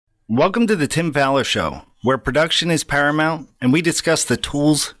Welcome to the Tim Fowler Show, where production is paramount and we discuss the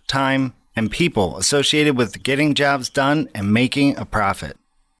tools, time, and people associated with getting jobs done and making a profit.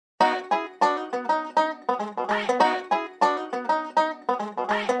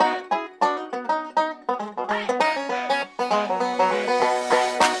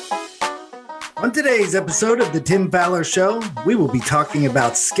 On today's episode of the Tim Fowler Show, we will be talking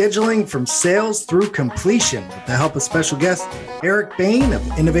about scheduling from sales through completion with the help of special guest Eric Bain of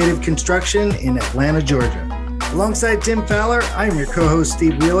Innovative Construction in Atlanta, Georgia. Alongside Tim Fowler, I'm your co-host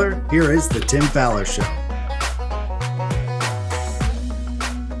Steve Wheeler. Here is the Tim Fowler Show.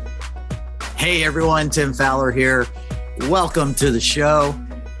 Hey everyone, Tim Fowler here. Welcome to the show.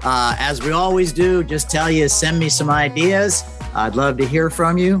 As we always do, just tell you, send me some ideas. I'd love to hear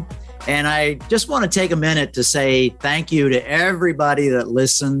from you. And I just want to take a minute to say thank you to everybody that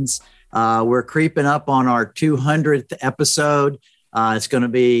listens. We're creeping up on our 200th episode. It's going to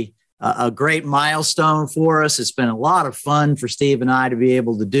be a great milestone for us. It's been a lot of fun for Steve and I to be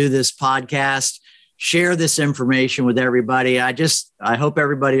able to do this podcast, share this information with everybody. I hope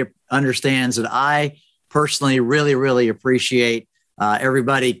everybody understands that I personally really appreciate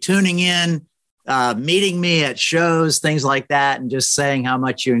everybody tuning in, meeting me at shows, things like that, and just saying how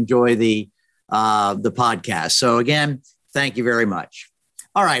much you enjoy the podcast. So again, thank you very much.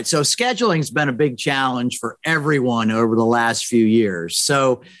 All right. So scheduling's been a big challenge for everyone over the last few years.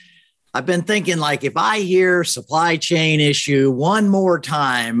 So I've been thinking, like, if I hear supply chain issue one more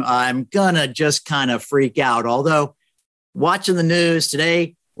time, I'm going to just kind of freak out. Although watching the news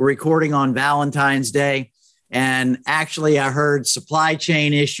today, we're recording on Valentine's Day. And actually, I heard supply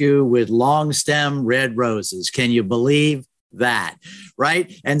chain issue with long stem red roses. Can you believe that?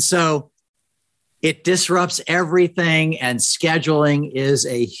 Right. And so it disrupts everything, and scheduling is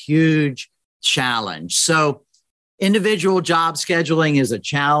a huge challenge. So individual job scheduling is a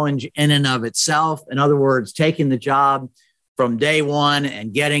challenge in and of itself. In other words, taking the job from day one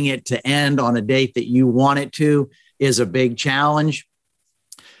and getting it to end on a date that you want it to is a big challenge.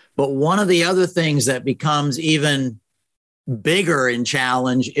 But one of the other things that becomes even bigger in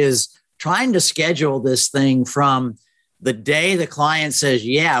challenge is trying to schedule this thing from the day the client says,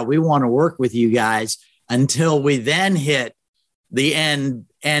 yeah, we want to work with you guys, until we then hit the end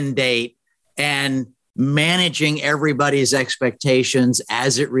date, and managing everybody's expectations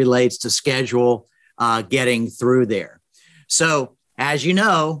as it relates to schedule, getting through there. So as you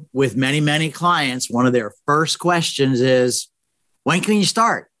know, with many clients, one of their first questions is, when can you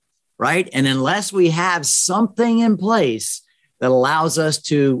start? Right? And unless we have something in place that allows us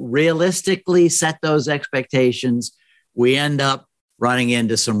to realistically set those expectations, we end up running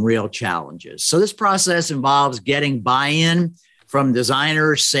into some real challenges. So this process involves getting buy-in from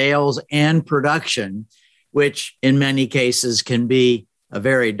designers, sales, and production, which in many cases can be a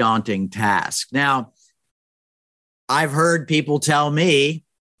very daunting task. Now, I've heard people tell me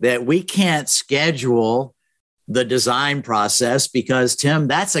that we can't schedule the design process because, Tim,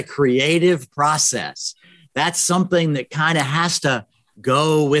 that's a creative process. That's something that kind of has to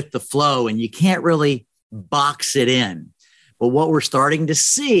go with the flow, and you can't really box it in. But what we're starting to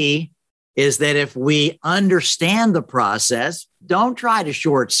see is that if we understand the process, don't try to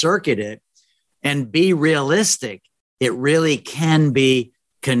short circuit it, and be realistic, it really can be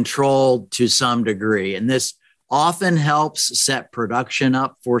controlled to some degree. And this often helps set production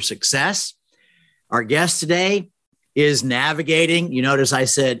up for success. Our guest today is navigating. You notice I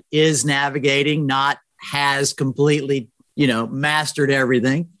said is navigating, not has completely, mastered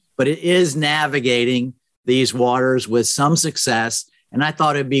everything, but it is navigating these waters with some success. And I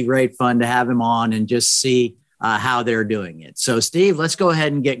thought it'd be great fun to have him on and just see how they're doing it. So Steve, let's go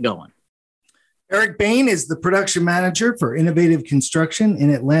ahead and get going. Eric Bain is the production manager for Innovative Construction in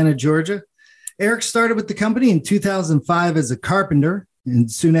Atlanta, Georgia. Eric started with the company in 2005 as a carpenter,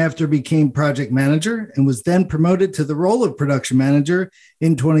 and soon after became project manager, and was then promoted to the role of production manager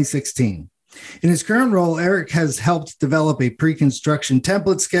in 2016. In his current role, Eric has helped develop a pre-construction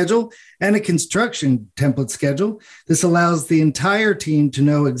template schedule and a construction template schedule. This allows the entire team to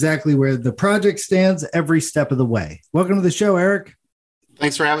know exactly where the project stands every step of the way. Welcome to the show, Eric.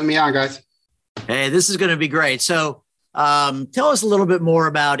 Thanks for having me on, guys. Hey, this is going to be great. So tell us a little bit more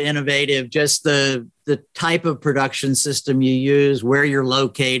about Innovative, just the type of production system you use, where you're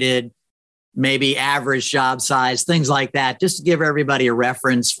located, maybe average job size, things like that, just to give everybody a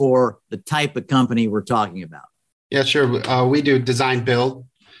reference for the type of company we're talking about. Yeah, sure. We do design build,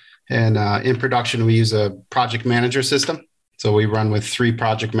 and in production, we use a project manager system. So we run with 3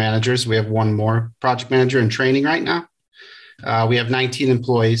 project managers. We have one more project manager in training right now. We have 19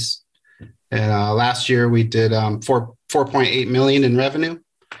 employees. And last year we did 4.8 million in revenue.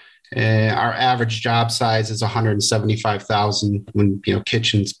 And our average job size is 175,000 when,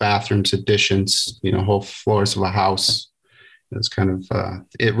 kitchens, bathrooms, additions, whole floors of a house. It's kind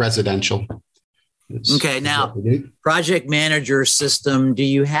of residential. Okay. Now, project manager system, do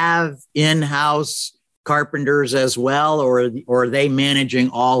you have in-house carpenters as well, or are they managing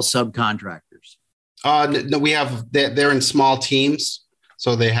all subcontractors? No, they're in small teams.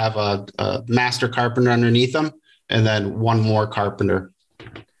 So they have a master carpenter underneath them and then one more carpenter.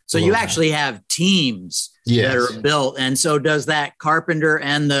 So you actually have teams that are built. And so does that carpenter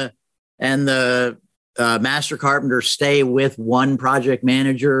and the master carpenter stay with one project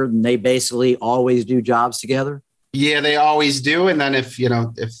manager and they basically always do jobs together? Yeah, they always do. And then if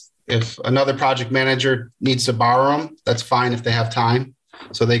another project manager needs to borrow them, that's fine if they have time.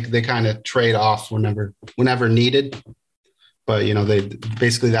 So they kind of trade off whenever needed. But, they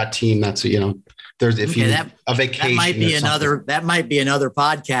basically that team, that's, there's, if you a vacation, that might be another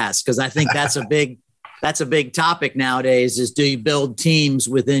podcast. Cause I think that's a big topic nowadays is, do you build teams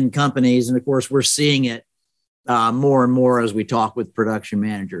within companies? And of course we're seeing it more and more as we talk with production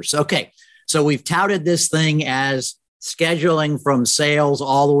managers. Okay. So we've touted this thing as scheduling from sales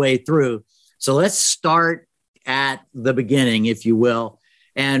all the way through. So let's start at the beginning, if you will.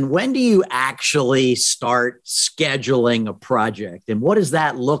 And when do you actually start scheduling a project? And what does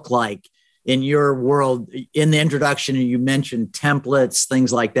that look like in your world? In the introduction, you mentioned templates,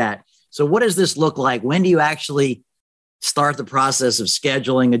 things like that. So what does this look like? When do you actually start the process of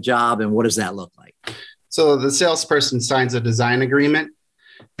scheduling a job? And what does that look like? So the salesperson signs a design agreement.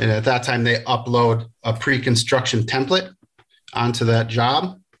 And at that time, they upload a pre-construction template onto that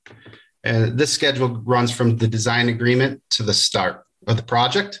job. And this schedule runs from the design agreement to the start of the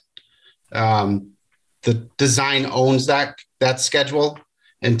project. The design owns that schedule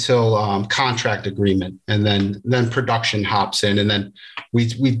until contract agreement, and then production hops in, and then we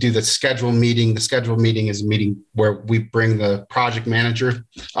do the schedule meeting. The schedule meeting is a meeting where we bring the project manager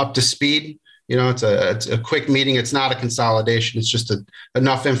up to speed. It's a quick meeting. It's not a consolidation. It's just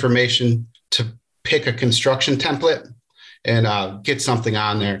enough information to pick a construction template and get something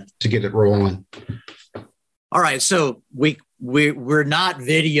on there to get it rolling. All right, so we're not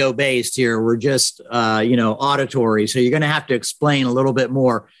video based here. We're just, auditory. So you're going to have to explain a little bit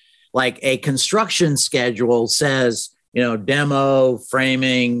more. Like a construction schedule says, demo,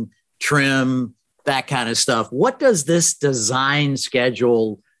 framing, trim, that kind of stuff. What does this design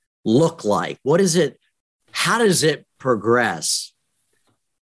schedule look like? What is it? How does it progress?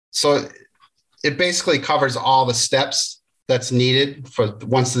 So it basically covers all the steps that's needed for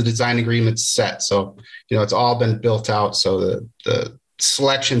once the design agreement's set. So, it's all been built out. So the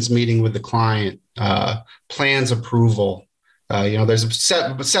selections meeting with the client, plans approval, there's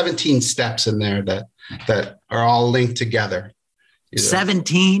 17 steps in there that are all linked together.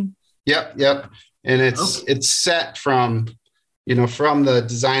 17? Yep. And it's set from the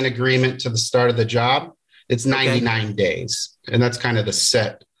design agreement to the start of the job. It's 99 days. And that's kind of the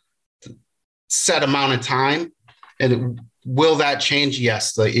set amount of time. And will that change?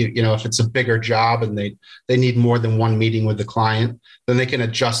 Yes. If it's a bigger job and they need more than one meeting with the client, then they can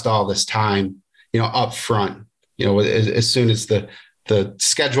adjust all this time, up front. As soon as the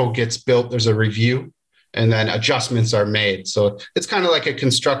schedule gets built, there's a review and then adjustments are made. So it's kind of like a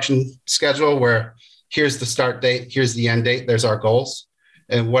construction schedule where here's the start date, here's the end date, there's our goals.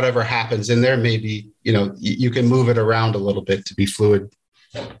 And whatever happens in there, maybe, you can move it around a little bit to be fluid.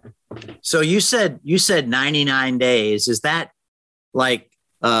 So you said 99 days. Is that like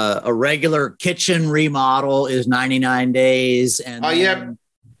a regular kitchen remodel is 99 days? And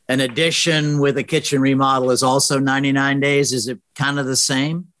an addition with a kitchen remodel is also 99 days. Is it kind of the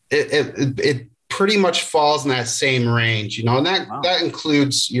same? It pretty much falls in that same range, and that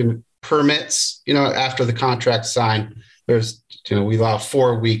includes, permits, after the contract signed. There's, we allow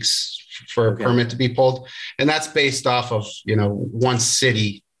 4 weeks for a permit to be pulled. And that's based off of, one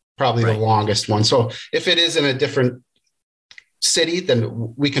city, probably the longest one. So if it is in a different city,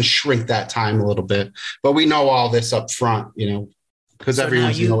 then we can shrink that time a little bit. But we know all this up front, because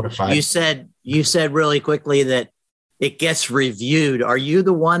everyone's notified. You said really quickly that it gets reviewed. Are you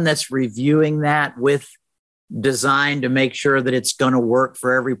the one that's reviewing that with design to make sure that it's going to work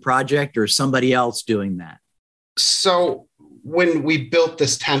for every project, or somebody else doing that? So when we built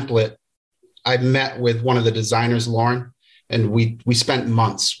this template, I met with one of the designers, Lauren, and we spent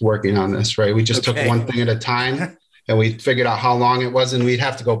months working on this, right? We just took one thing at a time and we figured out how long it was. And we'd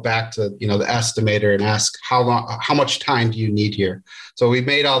have to go back to, the estimator and ask how much time do you need here? So we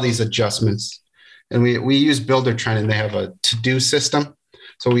made all these adjustments, and we use Buildertrend, and they have a to-do system.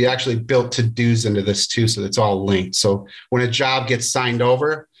 So we actually built to-dos into this too. So it's all linked. So when a job gets signed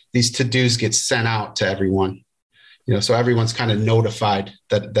over, these to-dos get sent out to everyone, so everyone's kind of notified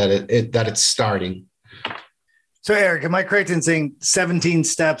that it's starting. So Eric, am I correct in saying 17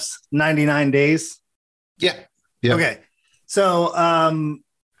 steps, 99 days? Yeah. Okay. So,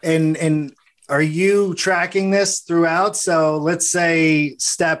 and are you tracking this throughout? So let's say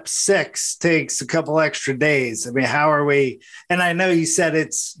step 6 takes a couple extra days. I mean, how are we? And I know you said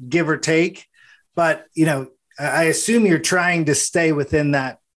it's give or take, but I assume you're trying to stay within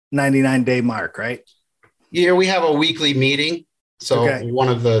that 99-day mark, right? Yeah, we have a weekly meeting. So one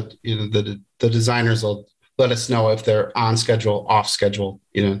of the the designers will let us know if they're on schedule, off schedule,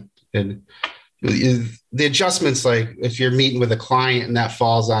 and the adjustments, like if you're meeting with a client and that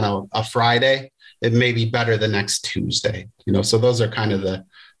falls on a Friday, it may be better the next Tuesday, so those are kind of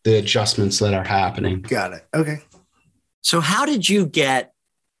the adjustments that are happening. Got it. Okay. So how did you get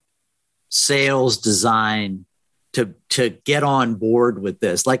sales design to get on board with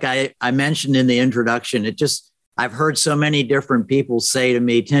this? Like I mentioned in the introduction, I've heard so many different people say to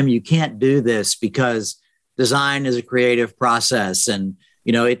me, Tim, you can't do this because design is a creative process. And,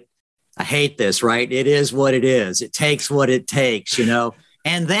 I hate this, right? It is what it is. It takes what it takes,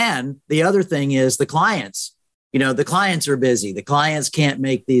 And then the other thing is the clients, the clients are busy. The clients can't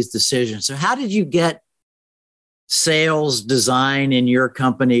make these decisions. So how did you get sales design in your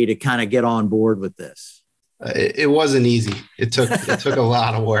company to kind of get on board with this? It wasn't easy. It took a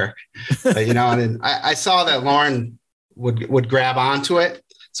lot of work, and I saw that Lauren would grab onto it.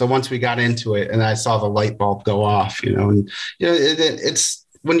 So once we got into it and I saw the light bulb go off, it's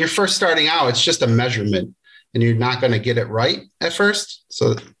when you're first starting out, it's just a measurement and you're not going to get it right at first.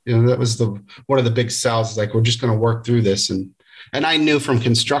 So, that was one of the big sells, like, we're just going to work through this. And I knew from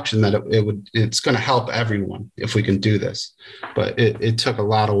construction that it's going to help everyone if we can do this, but it took a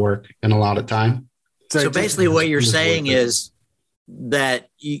lot of work and a lot of time. So basically what you're saying is that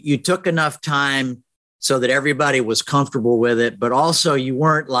you took enough time so that everybody was comfortable with it, but also you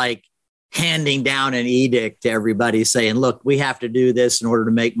weren't like handing down an edict to everybody saying, look, we have to do this in order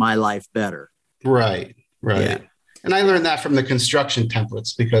to make my life better. Right. Yeah. And I learned that from the construction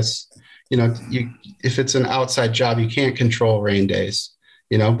templates because, if it's an outside job, you can't control rain days,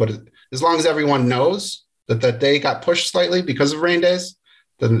 but as long as everyone knows that day got pushed slightly because of rain days,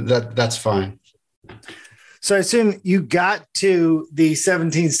 then that's fine. So I assume you got to the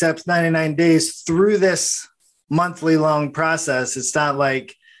 17 steps, 99 days through this monthly long process. It's not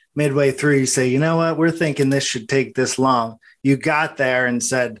like midway through you say, you know what, we're thinking this should take this long. You got there and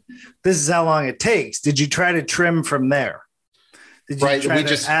said, this is how long it takes. Did you try to trim from there? Did you try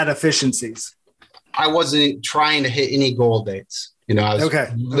to add efficiencies? I wasn't trying to hit any goal dates. I was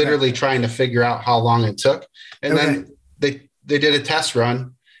literally trying to figure out how long it took. And then they did a test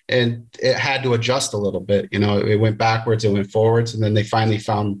run. And it had to adjust a little bit, it went backwards, it went forwards, and then they finally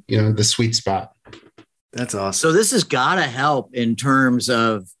found, the sweet spot. That's awesome. So this has got to help in terms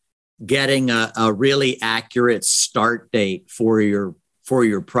of getting a really accurate start date for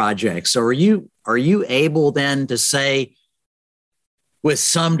your project. So are you able then to say with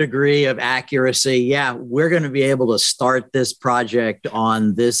some degree of accuracy, yeah, we're going to be able to start this project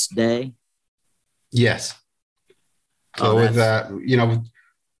on this day? Yes. So with that,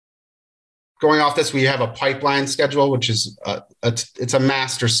 going off this, we have a pipeline schedule, which is it's a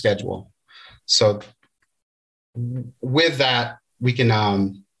master schedule. So with that, we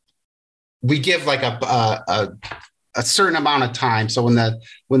can we give like a certain amount of time. So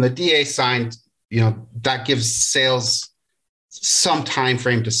when the DA signed, that gives sales some time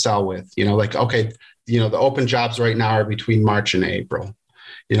frame to sell with. Like, okay, the open jobs right now are between March and April.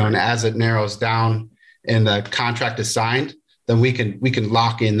 And as it narrows down and the contract is signed, then we can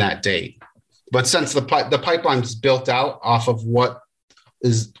lock in that date. But since the pipeline is built out off of what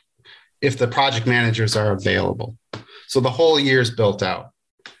is, if the project managers are available. So the whole year is built out.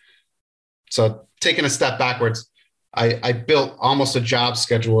 So taking a step backwards, I built almost a job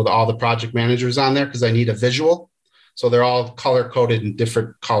schedule with all the project managers on there because I need a visual. So they're all color coded in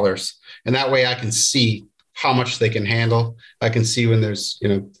different colors. And that way I can see how much they can handle. I can see when there's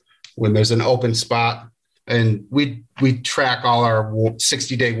an open spot. And we track all our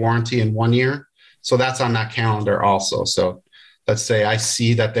 60-day warranty in 1 year. So that's on that calendar also. So let's say I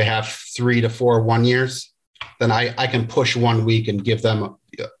see that they have 3 to 4 1 years, then I can push 1 week and give them,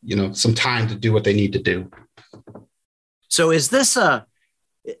 some time to do what they need to do. So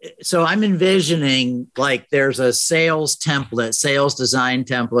so I'm envisioning like there's a sales design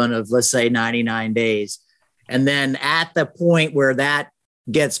template of, let's say, 99 days. And then at the point where that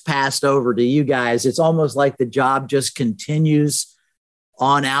gets passed over to you guys, it's almost like the job just continues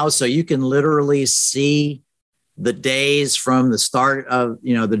on out. So you can literally see the days from the start of,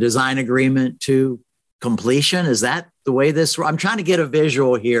 the design agreement to completion? Is that the way I'm trying to get a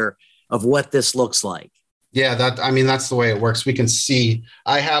visual here of what this looks like. Yeah, that's the way it works. We can see,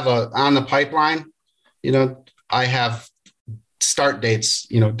 I have on the pipeline, I have start dates,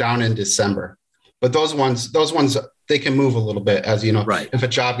 down in December, but those ones, they can move a little bit, as you know, right. If a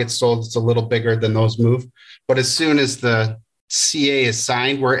job gets sold, it's a little bigger than those move. But as soon as the CA is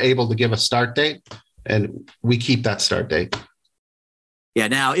signed, we're able to give a start date, and we keep that start date. Yeah.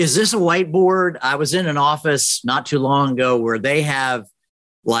 Now, is this a whiteboard? I was in an office not too long ago where they have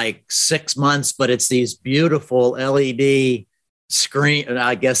like 6 months, but it's these beautiful LED screen.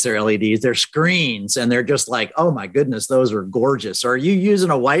 I guess they're LEDs, they're screens, and they're just like, oh my goodness, those are gorgeous. Are you using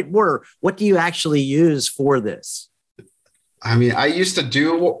a whiteboard, or what do you actually use for this? I mean, I used to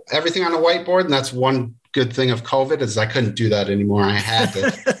do everything on a whiteboard, and that's one good thing of COVID is I couldn't do that anymore. I had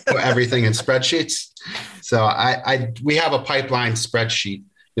to put everything in spreadsheets. So we have a pipeline spreadsheet,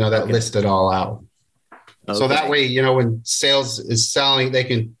 that lists it all out. Okay. So that way, when sales is selling, they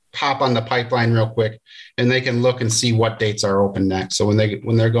can hop on the pipeline real quick, and they can look and see what dates are open next. So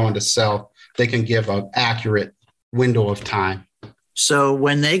when they're going to sell, they can give an accurate window of time. So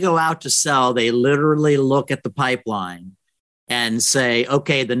when they go out to sell, they literally look at the pipeline and say,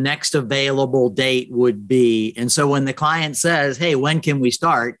 okay, the next available date would be. And so when the client says, hey, when can we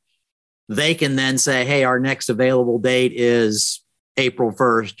start? They can then say, hey, our next available date is April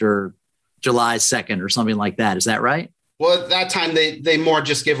 1st or July 2nd or something like that. Is that right? Well, at that time, they more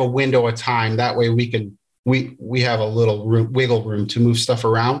just give a window of time. That way we have a little wiggle room to move stuff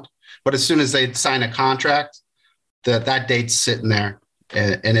around. But as soon as they sign a contract, that date's sitting there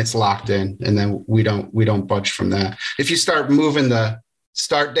and it's locked in. And then we don't budge from that. If you start moving the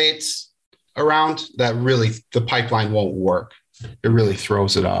start dates around, the pipeline won't work. It really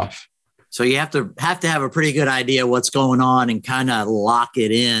throws it off. So you have to have a pretty good idea what's going on and kind of lock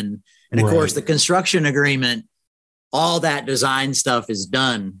it in. And of course, the construction agreement, all that design stuff is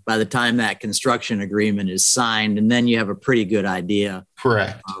done by the time that construction agreement is signed. And then you have a pretty good idea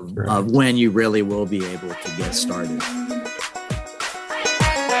Correct. Of when you really will be able to get started.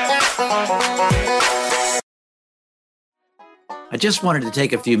 I just wanted to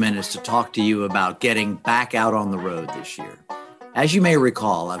take a few minutes to talk to you about getting back out on the road this year. As you may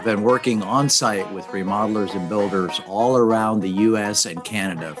recall, I've been working on site with remodelers and builders all around the US and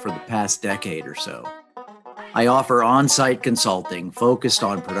Canada for the past decade or so. I offer on-site consulting focused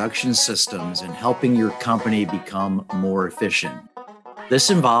on production systems and helping your company become more efficient. This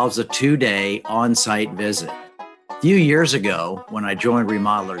involves a 2-day on-site visit. A few years ago, when I joined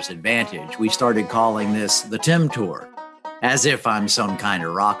Remodelers Advantage, we started calling this the Tim Tour, as if I'm some kind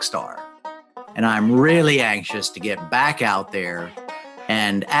of rock star. And I'm really anxious to get back out there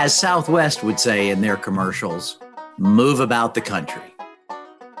and, as Southwest would say in their commercials, move about the country.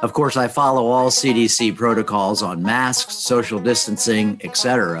 Of course, I follow all CDC protocols on masks, social distancing,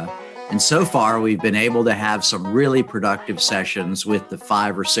 etc. And so far, we've been able to have some really productive sessions with the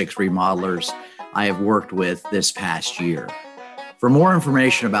 5 or 6 remodelers I have worked with this past year. For more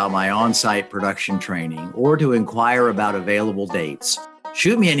information about my on-site production training or to inquire about available dates,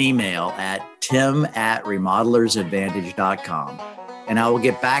 shoot me an email at tim@remodelersadvantage.com, and I will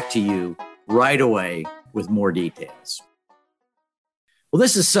get back to you right away with more details. Well,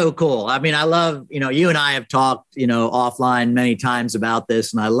 this is so cool. I mean, I love, you and I have talked, offline many times about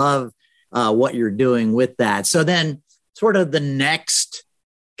this, and I love what you're doing with that. So then sort of the next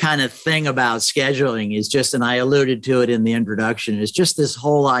kind of thing about scheduling is just, and I alluded to it in the introduction, is just this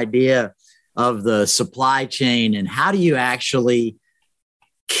whole idea of the supply chain and how do you actually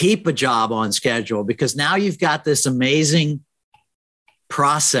keep a job on schedule? Because now you've got this amazing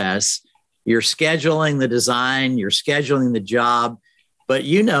process. You're scheduling the design, you're scheduling the job. But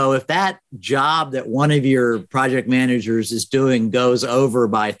if that job that one of your project managers is doing goes over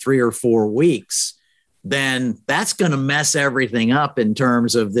by 3 or 4 weeks, then that's going to mess everything up in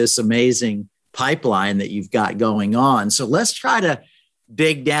terms of this amazing pipeline that you've got going on. So let's try to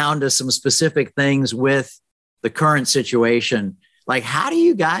dig down to some specific things with the current situation. Like, how do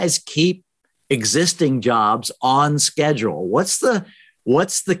you guys keep existing jobs on schedule? What's the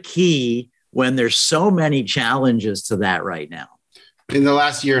key when there's so many challenges to that right now? In the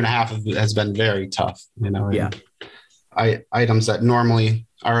last year and a half has been very tough, Yeah. Items that normally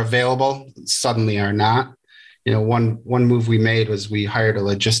are available suddenly are not. One move we made was we hired a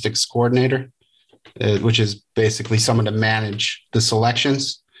logistics coordinator, which is basically someone to manage the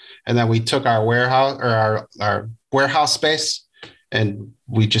selections. And then we took our warehouse or our warehouse space and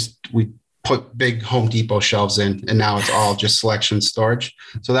we put big Home Depot shelves in, and now it's all just selection storage.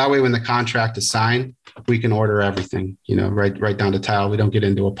 So that way, when the contract is signed, we can order everything, right down to tile. We don't get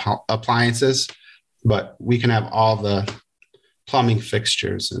into appliances, but we can have all the plumbing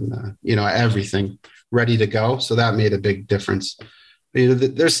fixtures and, everything ready to go. So that made a big difference.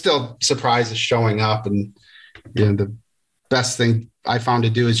 There's still surprises showing up, and, the best thing I found to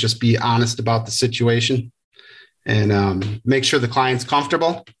do is just be honest about the situation and make sure the client's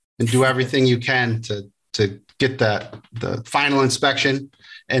comfortable and do everything you can to get the final inspection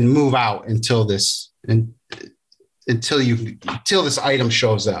and move out until this item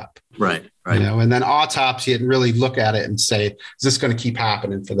shows up. Right. And then autopsy it and really look at it and say, is this going to keep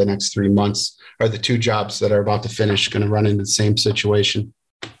happening for the next 3 months? Are the 2 jobs that are about to finish going to run into the same situation?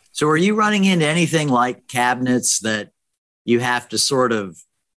 So are you running into anything like cabinets that you have to sort of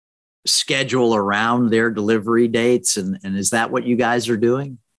schedule around their delivery dates? And is that what you guys are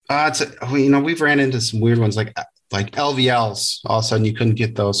doing? We've ran into some weird ones like LVLs. All of a sudden you couldn't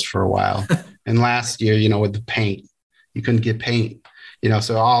get those for a while. And last year, with the paint, you couldn't get paint,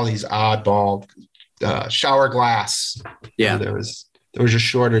 so all these oddball shower glass. Yeah. There was a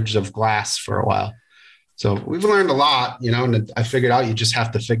shortage of glass for a while. So we've learned a lot, and I figured out you just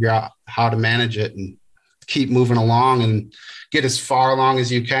have to figure out how to manage it and keep moving along and get as far along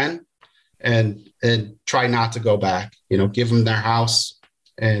as you can and try not to go back, give them their house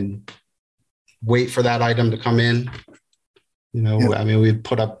and wait for that item to come in. We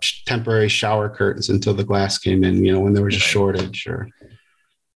put up temporary shower curtains until the glass came in, when there was a shortage. Or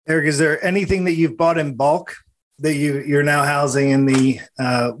Eric, is there anything that you've bought in bulk that you're now housing in the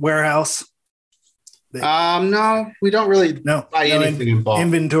warehouse? No, we don't really buy anything in bulk.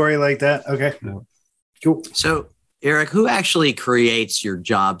 Inventory like that. Okay. No. Cool. So Eric, who actually creates your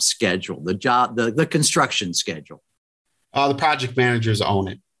job schedule, the construction schedule? The project managers own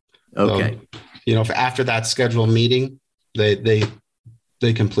it. Okay. So, after that scheduled meeting, they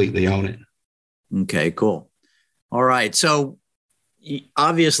completely own it. Okay, cool. All right. So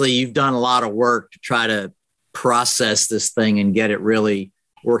obviously you've done a lot of work to try to process this thing and get it really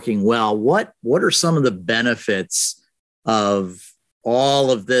working well. What are some of the benefits of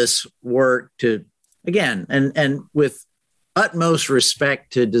all of this work to, again, and with utmost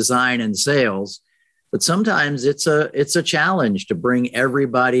respect to design and sales, but sometimes it's a challenge to bring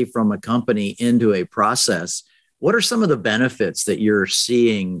everybody from a company into a process. What are some of the benefits that you're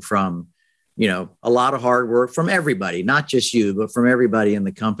seeing from, a lot of hard work from everybody, not just you, but from everybody in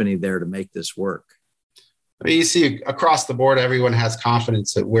the company there to make this work? I mean, you see across the board, everyone has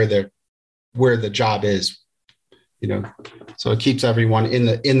confidence at where the job is, so it keeps everyone in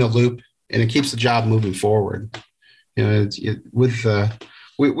the loop and it keeps the job moving forward. We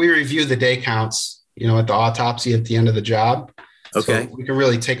review the day counts, at the autopsy at the end of the job. Okay. So we can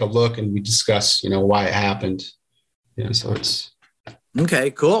really take a look and we discuss, why it happened. So it's okay,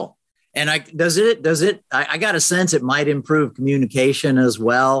 cool. And I got a sense it might improve communication as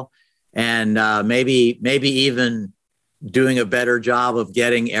well. And maybe even doing a better job of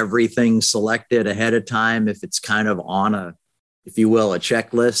getting everything selected ahead of time if it's kind of on a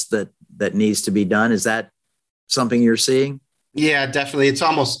checklist that needs to be done. Is that something you're seeing? Yeah, definitely. It's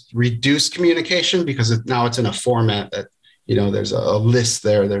almost reduced communication because now it's in a format that, there's a list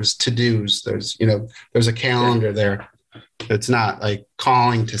there, there's to-dos, there's a calendar there. It's not like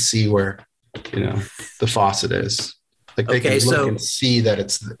calling to see where, the faucet is. Like they can look and see that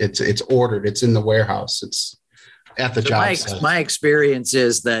it's ordered, it's in the warehouse, it's at the job site. My experience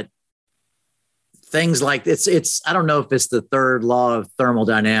is that things like it's I don't know if it's the third law of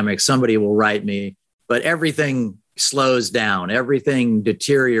thermodynamics. Somebody will write me, but everything slows down, everything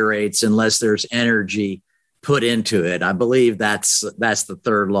deteriorates unless there's energy put into it. I believe that's the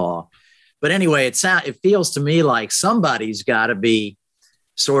third law. But anyway, it feels to me like somebody's got to be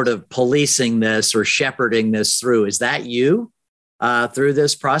sort of policing this or shepherding this through. Is that you through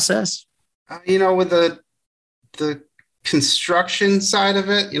this process? With the construction side of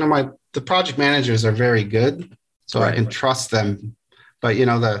it, the project managers are very good, so right. I can trust them. But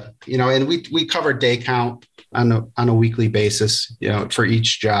and we cover day count on a weekly basis, for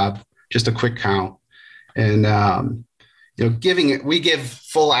each job, just a quick count, and we give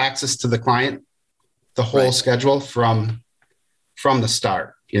full access to the client, the whole right. schedule from the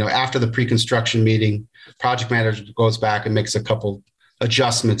start. After the pre-construction meeting, project manager goes back and makes a couple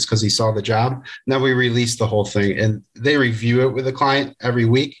adjustments because he saw the job. And then we release the whole thing and they review it with the client every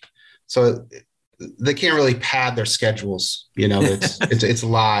week. So they can't really pad their schedules. It's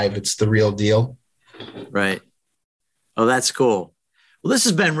live. It's the real deal. Right. Oh, that's cool. Well, this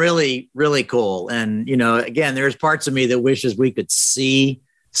has been really, really cool. And, again, there's parts of me that wishes we could see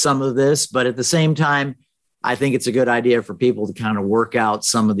some of this, but at the same time, I think it's a good idea for people to kind of work out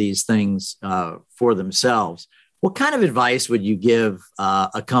some of these things for themselves. What kind of advice would you give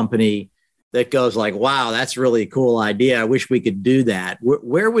a company that goes like, wow, that's really a cool idea. I wish we could do that.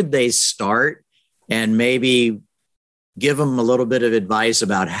 Where would they start, and maybe give them a little bit of advice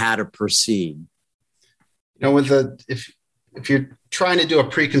about how to proceed? If you're trying to do a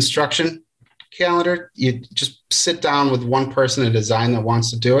pre-construction calendar, you just sit down with one person in design that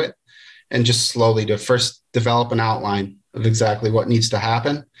wants to do it, and just slowly first develop an outline of exactly what needs to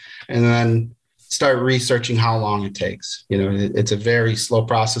happen, and then start researching how long it takes. It's a very slow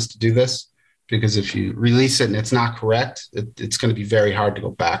process to do this, because if you release it and it's not correct, it's going to be very hard to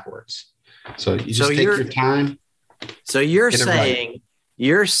go backwards. So you just take your time. So you're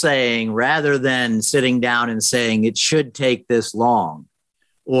saying rather than sitting down and saying it should take this long,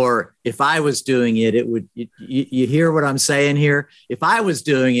 or if I was doing it, it would, you hear what I'm saying here? If I was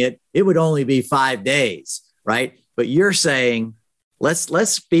doing it, it would only be 5 days, right? But you're saying,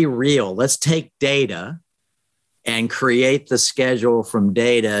 let's be real. Let's take data and create the schedule from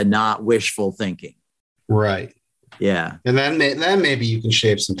data, not wishful thinking. Right. Yeah. And then maybe you can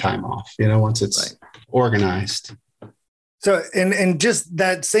shave some time off, once it's organized. So, and just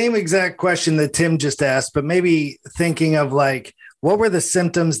that same exact question that Tim just asked, but maybe thinking of like, what were the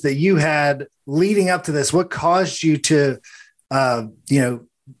symptoms that you had leading up to this? What caused you to,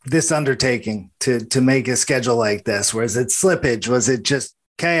 this undertaking to make a schedule like this? Was it slippage? Was it just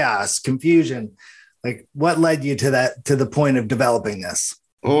chaos, confusion? Like, what led you to the point of developing this?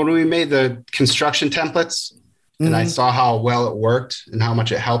 Well, when we made the construction templates, and I saw how well it worked and how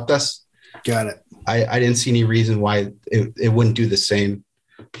much it helped us. Got it. I didn't see any reason why it wouldn't do the same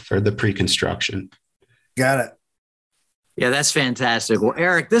for the pre-construction. Got it. Yeah, that's fantastic. Well,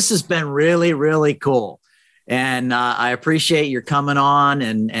 Eric, this has been really, really cool. And I appreciate your coming on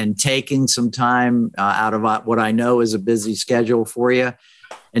and taking some time out of what I know is a busy schedule for you,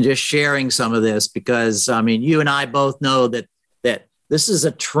 and just sharing some of this, because, I mean, you and I both know that this is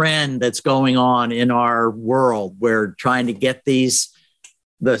a trend that's going on in our world. We're trying to get the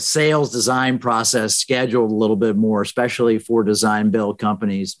sales design process scheduled a little bit more, especially for design build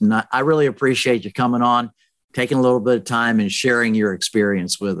companies. And I really appreciate you coming on, taking a little bit of time and sharing your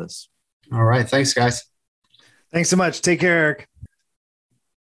experience with us. All right. Thanks, guys. Thanks so much. Take care, Eric.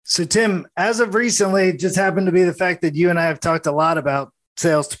 So, Tim, as of recently, it just happened to be the fact that you and I have talked a lot about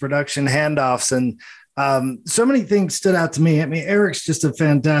sales to production handoffs, and so many things stood out to me. I mean, Eric's just a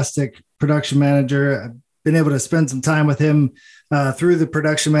fantastic production manager. I've been able to spend some time with him through the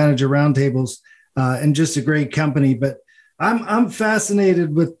production manager roundtables, and just a great company. But I'm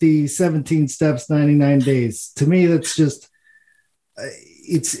fascinated with the 17 steps, 99 days. To me, that's just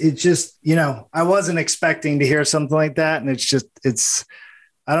it's just, I wasn't expecting to hear something like that, and it's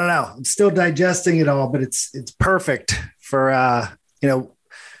I don't know. I'm still digesting it all, but it's perfect for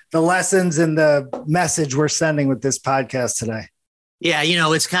the lessons and the message we're sending with this podcast today. Yeah,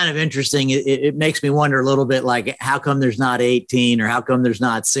 it's kind of interesting. It makes me wonder a little bit, like, how come there's not 18, or how come there's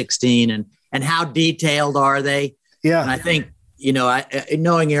not 16, and how detailed are they? Yeah. And I think,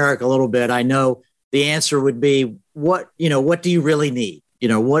 knowing Eric a little bit, I know the answer would be, what do you really need?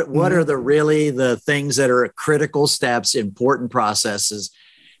 What are the things that are critical steps, important processes?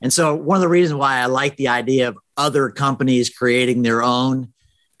 And so one of the reasons why I like the idea of other companies creating their own,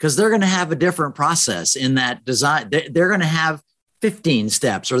 because they're going to have a different process in that design. They're going to have 15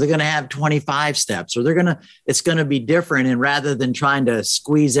 steps, or they're going to have 25 steps, or it's going to be different. And rather than trying to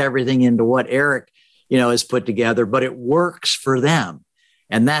squeeze everything into what Eric, has put together, but it works for them.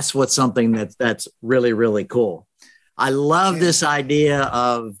 And that's something that's really, really cool. I love this idea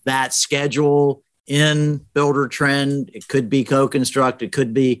of that schedule in Buildertrend. It could be Co-Construct. It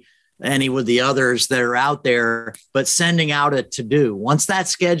could be any of the others that are out there, but sending out a to-do. Once that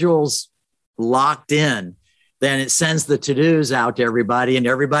schedule's locked in, then it sends the to-dos out to everybody, and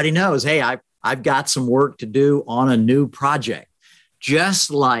everybody knows, hey, I've got some work to do on a new project, just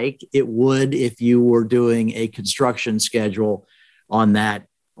like it would if you were doing a construction schedule on that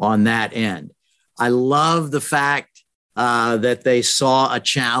end. I love the fact that they saw a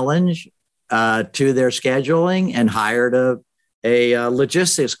challenge to their scheduling and hired a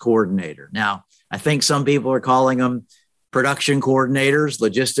logistics coordinator. Now, I think some people are calling them production coordinators,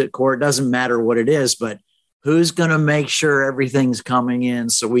 doesn't matter what it is, but who's going to make sure everything's coming in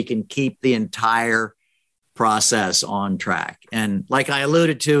so we can keep the entire process on track? And like I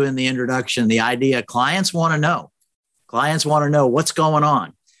alluded to in the introduction, the idea, clients want to know what's going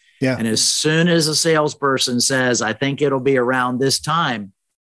on. Yeah. And as soon as a salesperson says, I think it'll be around this time,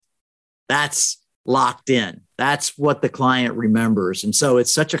 that's locked in. That's what the client remembers. And so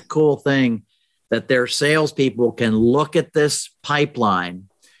it's such a cool thing that their salespeople can look at this pipeline,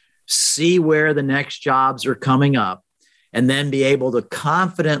 see where the next jobs are coming up, and then be able to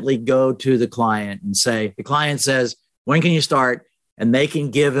confidently go to the client and say, the client says, when can you start? And they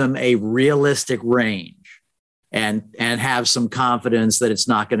can give them a realistic range and have some confidence that it's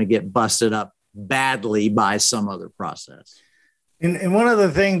not going to get busted up badly by some other process. And one other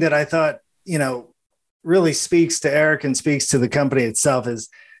thing that I thought, really speaks to Eric and speaks to the company itself is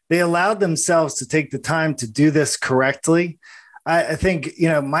they allowed themselves to take the time to do this correctly. I think,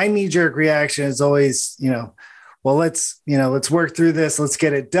 my knee-jerk reaction is always, well, let's work through this. Let's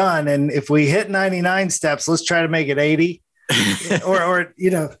get it done. And if we hit 99 steps, let's try to make it 80 or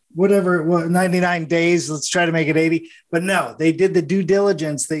whatever, 99 days, let's try to make it 80. But no, they did the due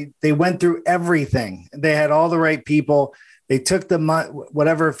diligence. They went through everything. They had all the right people. They took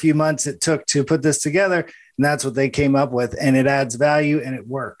whatever few months it took to put this together, and that's what they came up with. And it adds value and it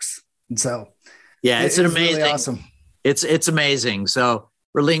works. And so, yeah, it's amazing. Really awesome. It's amazing. So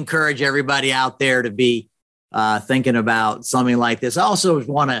really encourage everybody out there to be thinking about something like this. I also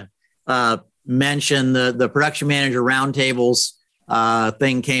want to mention the production manager roundtables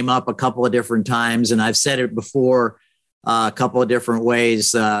thing came up a couple of different times, and I've said it before a couple of different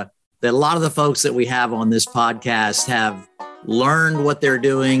ways that a lot of the folks that we have on this podcast have learned what they're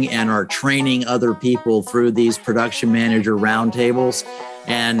doing and are training other people through these production manager roundtables.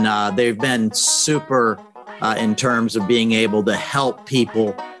 And they've been super in terms of being able to help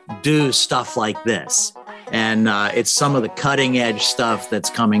people do stuff like this. And it's some of the cutting edge stuff that's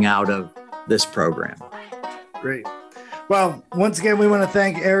coming out of this program. Great. Well, once again, we want to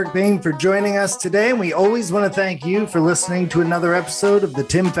thank Eric Bain for joining us today. And we always want to thank you for listening to another episode of The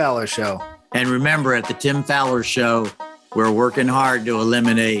Tim Fowler Show. And remember, at The Tim Fowler Show, we're working hard to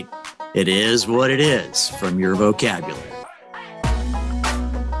eliminate "it is what it is" from your vocabulary.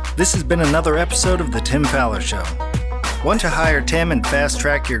 This has been another episode of The Tim Fowler Show. Want to hire Tim and fast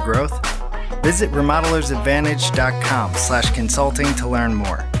track your growth? Visit remodelersadvantage.com/consulting to learn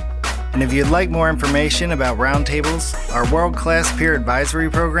more. And if you'd like more information about Roundtables, our world-class peer advisory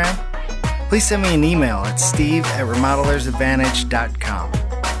program, please send me an email at steve@remodelersadvantage.com.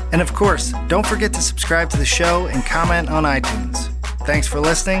 And of course, don't forget to subscribe to the show and comment on iTunes. Thanks for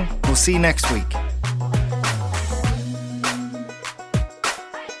listening. We'll see you next week.